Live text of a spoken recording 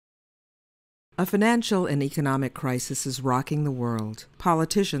A financial and economic crisis is rocking the world.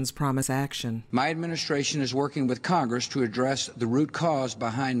 Politicians promise action. My administration is working with Congress to address the root cause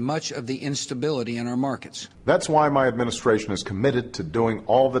behind much of the instability in our markets. That's why my administration is committed to doing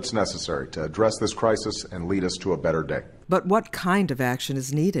all that's necessary to address this crisis and lead us to a better day. But what kind of action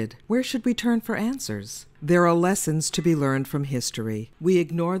is needed? Where should we turn for answers? There are lessons to be learned from history. We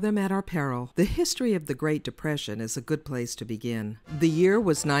ignore them at our peril. The history of the Great Depression is a good place to begin. The year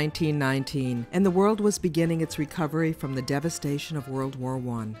was 1919, and the world was beginning its recovery from the devastation of World War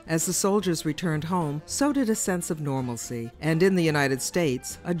I. As the soldiers returned home, so did a sense of normalcy, and in the United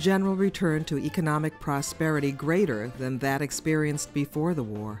States, a general return to economic prosperity greater than that experienced before the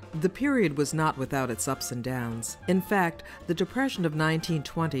war. The period was not without its ups and downs. In fact, the Depression of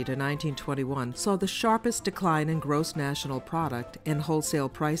 1920 to 1921 saw the sharpest decline in gross national product and wholesale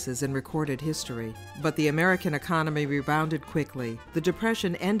prices in recorded history. But the American economy rebounded quickly. The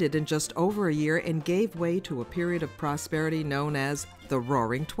Depression ended in just over a year and gave way to a period of prosperity known as the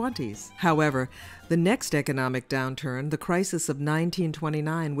Roaring Twenties. However, the next economic downturn, the crisis of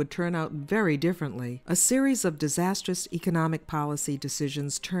 1929, would turn out very differently. A series of disastrous economic policy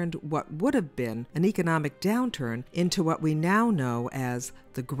decisions turned what would have been an economic downturn into what we now know as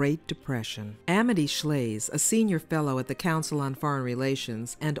the Great Depression. Amity Shlaes, a senior fellow at the Council on Foreign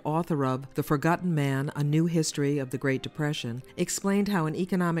Relations and author of The Forgotten Man, A New History of the Great Depression, explained how an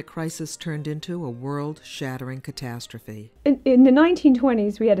economic crisis turned into a world-shattering catastrophe. In the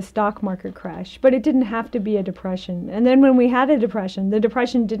 1920s, we had a stock market crash, but it didn't have to be a depression. And then when we had a depression, the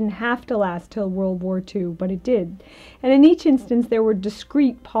depression didn't have to last till World War II, but it did. And in each instance, there were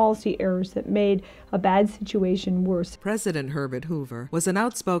discrete policy errors that made a bad situation worse. President Herbert Hoover was an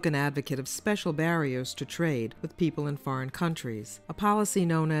outspoken advocate of special barriers to trade with people in foreign countries, a policy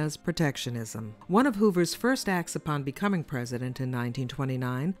known as protectionism. One of Hoover's first acts upon becoming president in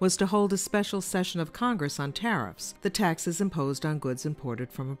 1929 was to hold a special session of Congress on tariffs, the taxes imposed on goods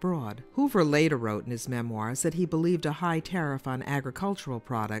imported from abroad. Hoover later wrote in his memoirs that he believed a high tariff on agricultural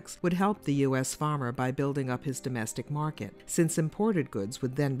products would help the U.S. farmer by building up his domestic market, since imported goods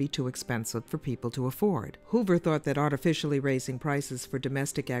would then be too expensive for people to afford. Hoover thought that artificially raising prices for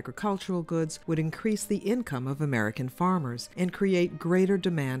domestic agricultural goods would increase the income of American farmers and create greater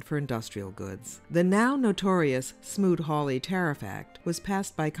demand for industrial goods. The now notorious Smoot-Hawley Tariff Act was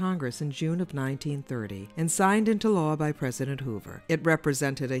passed by Congress in June of 1930 and signed into law by President Hoover. It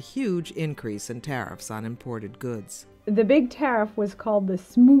represented a huge increase in tariffs on imported goods. The big tariff was called the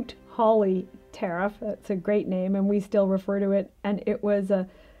Smoot-Hawley tariff. That's a great name, and we still refer to it, and it was a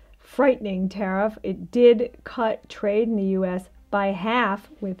frightening tariff. It did cut trade in the U.S. by half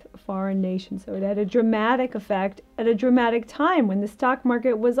with foreign nations. So it had a dramatic effect at a dramatic time when the stock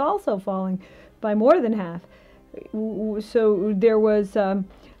market was also falling by more than half. So there was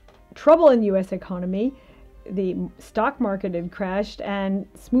trouble in the U.S. economy. The stock market had crashed, and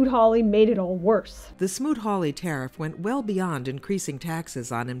Smoot-Hawley made it all worse. The Smoot-Hawley tariff went well beyond increasing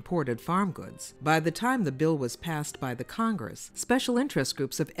taxes on imported farm goods. By the time the bill was passed by the Congress, special interest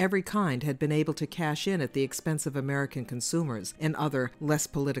groups of every kind had been able to cash in at the expense of American consumers and other less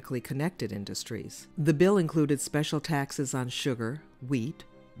politically connected industries. The bill included special taxes on sugar, wheat,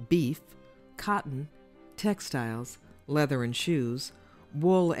 beef, cotton, textiles, leather and shoes,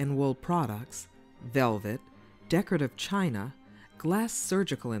 wool and wool products, velvet, decorative china, glass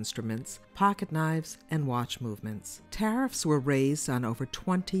surgical instruments, pocket knives, and watch movements. Tariffs were raised on over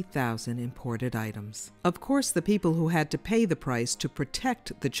 20,000 imported items. Of course, the people who had to pay the price to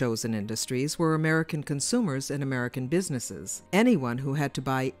protect the chosen industries were American consumers and American businesses, anyone who had to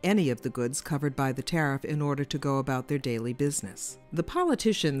buy any of the goods covered by the tariff in order to go about their daily business. The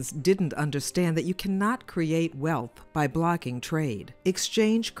politicians didn't understand that you cannot create wealth by blocking trade.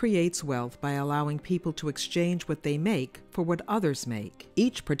 Exchange creates wealth by allowing people to exchange what they make for what others make.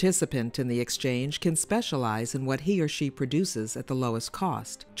 Each participant in the exchange can specialize in what he or she produces at the lowest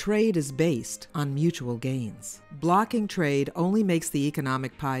cost. Trade is based on mutual gains. Blocking trade only makes the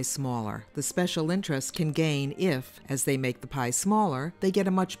economic pie smaller. The special interests can gain if, as they make the pie smaller, they get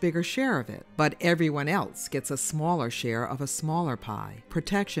a much bigger share of it. But everyone else gets a smaller share of a smaller pie.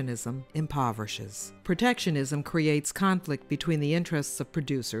 Protectionism impoverishes. Protectionism creates conflict between the interests of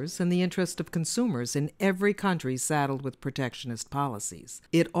producers and the interest of consumers in every country saddled with protectionist policies.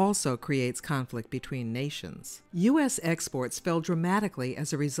 It also creates conflict between nations. U.S. exports fell dramatically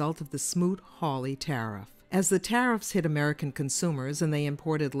as a result of the Smoot-Hawley tariff. As the tariffs hit American consumers and they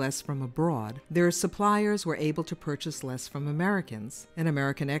imported less from abroad, their suppliers were able to purchase less from Americans, and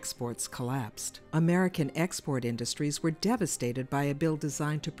American exports collapsed. American export industries were devastated by a bill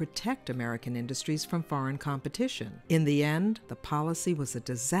designed to protect American industries from foreign competition. In the end, the policy was a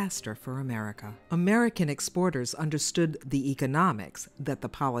disaster for America. American exporters understood the economics that the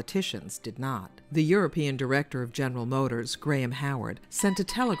politicians did not. The European director of General Motors, Graham Howard, sent a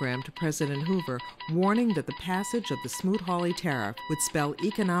telegram to President Hoover warning that the passage of the Smoot-Hawley tariff would spell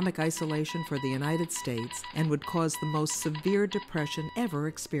economic isolation for the United States and would cause the most severe depression ever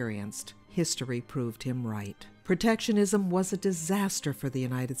experienced. History proved him right. Protectionism was a disaster for the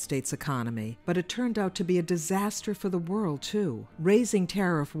United States economy, but it turned out to be a disaster for the world, too. Raising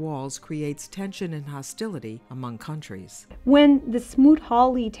tariff walls creates tension and hostility among countries. When the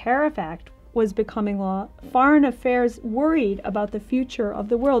Smoot-Hawley Tariff Act was becoming law, foreign affairs worried about the future of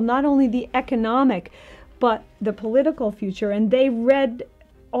the world, not only the economic, but the political future, and they read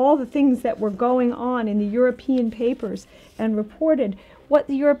all the things that were going on in the European papers and reported what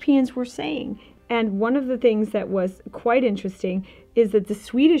the Europeans were saying. And one of the things that was quite interesting is that the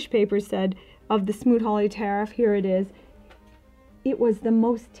Swedish paper said of the Smoot-Hawley tariff, here it is, it was the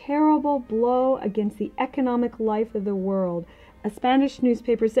most terrible blow against the economic life of the world. A Spanish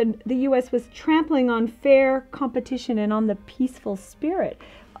newspaper said the U.S. was trampling on fair competition and on the peaceful spirit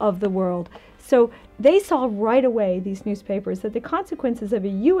of the world. So they saw right away, these newspapers, that the consequences of a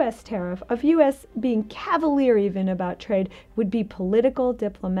U.S. tariff, of U.S. being cavalier even about trade, would be political,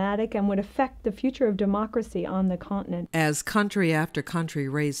 diplomatic, and would affect the future of democracy on the continent. As country after country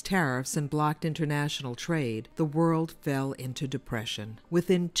raised tariffs and blocked international trade, the world fell into depression.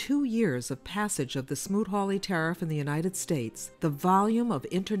 Within 2 years of passage of the Smoot-Hawley tariff in the United States, the volume of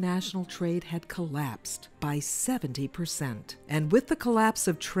international trade had collapsed by 70%. And with the collapse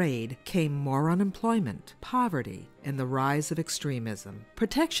of trade came more unemployment, poverty, and the rise of extremism.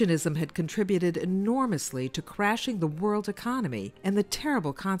 Protectionism had contributed enormously to crashing the world economy and the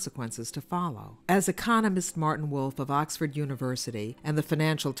terrible consequences to follow. As economist Martin Wolf of Oxford University and the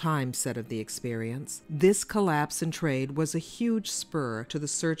Financial Times said of the experience, this collapse in trade was a huge spur to the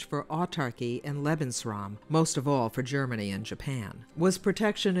search for autarky and Lebensraum, most of all for Germany and Japan. Was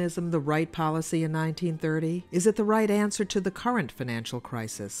protectionism the right policy in 1930? Is it the right answer to the current financial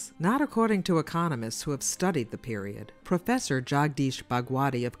crisis? Not according to economists who have studied the period. Professor Jagdish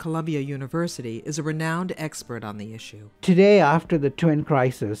Bhagwati of Columbia University is a renowned expert on the issue. Today, after the twin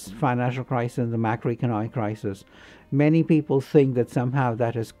crisis, financial crisis and the macroeconomic crisis, many people think that somehow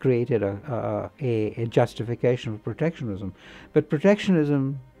that has created a justification for protectionism. But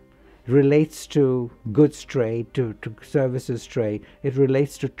protectionism relates to goods trade, to services trade. It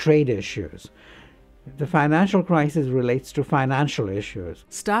relates to trade issues. The financial crisis relates to financial issues.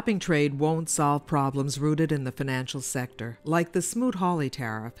 Stopping trade won't solve problems rooted in the financial sector. Like the Smoot-Hawley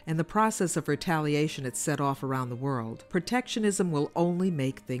tariff and the process of retaliation it set off around the world, protectionism will only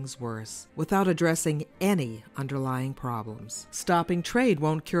make things worse, without addressing any underlying problems. Stopping trade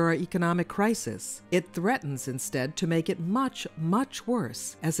won't cure our economic crisis. It threatens instead to make it much, much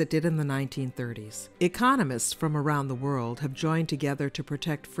worse, as it did in the 1930s. Economists from around the world have joined together to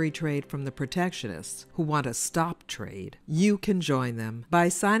protect free trade from the protectionists who want to stop trade. You can join them by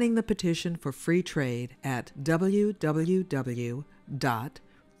signing the petition for free trade at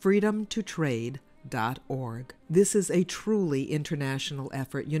www.freedomtotrade.org. This is a truly international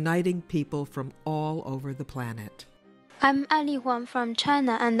effort uniting people from all over the planet. I'm Ali Huang from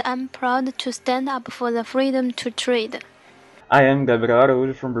China, and I'm proud to stand up for the freedom to trade. I am Gabriel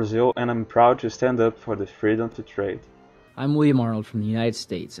Araújo from Brazil, and I'm proud to stand up for the freedom to trade. I'm William Arnold from the United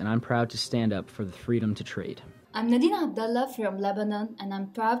States, and I'm proud to stand up for the freedom to trade. I'm Nadine Abdallah from Lebanon, and I'm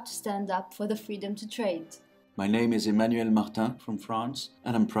proud to stand up for the freedom to trade. My name is Emmanuel Martin from France,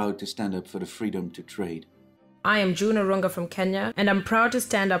 and I'm proud to stand up for the freedom to trade. I am June Arunga from Kenya, and I'm proud to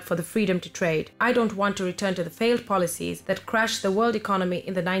stand up for the freedom to trade. I don't want to return to the failed policies that crashed the world economy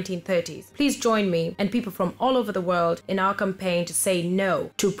in the 1930s. Please join me and people from all over the world in our campaign to say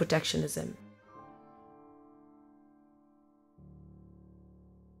no to protectionism.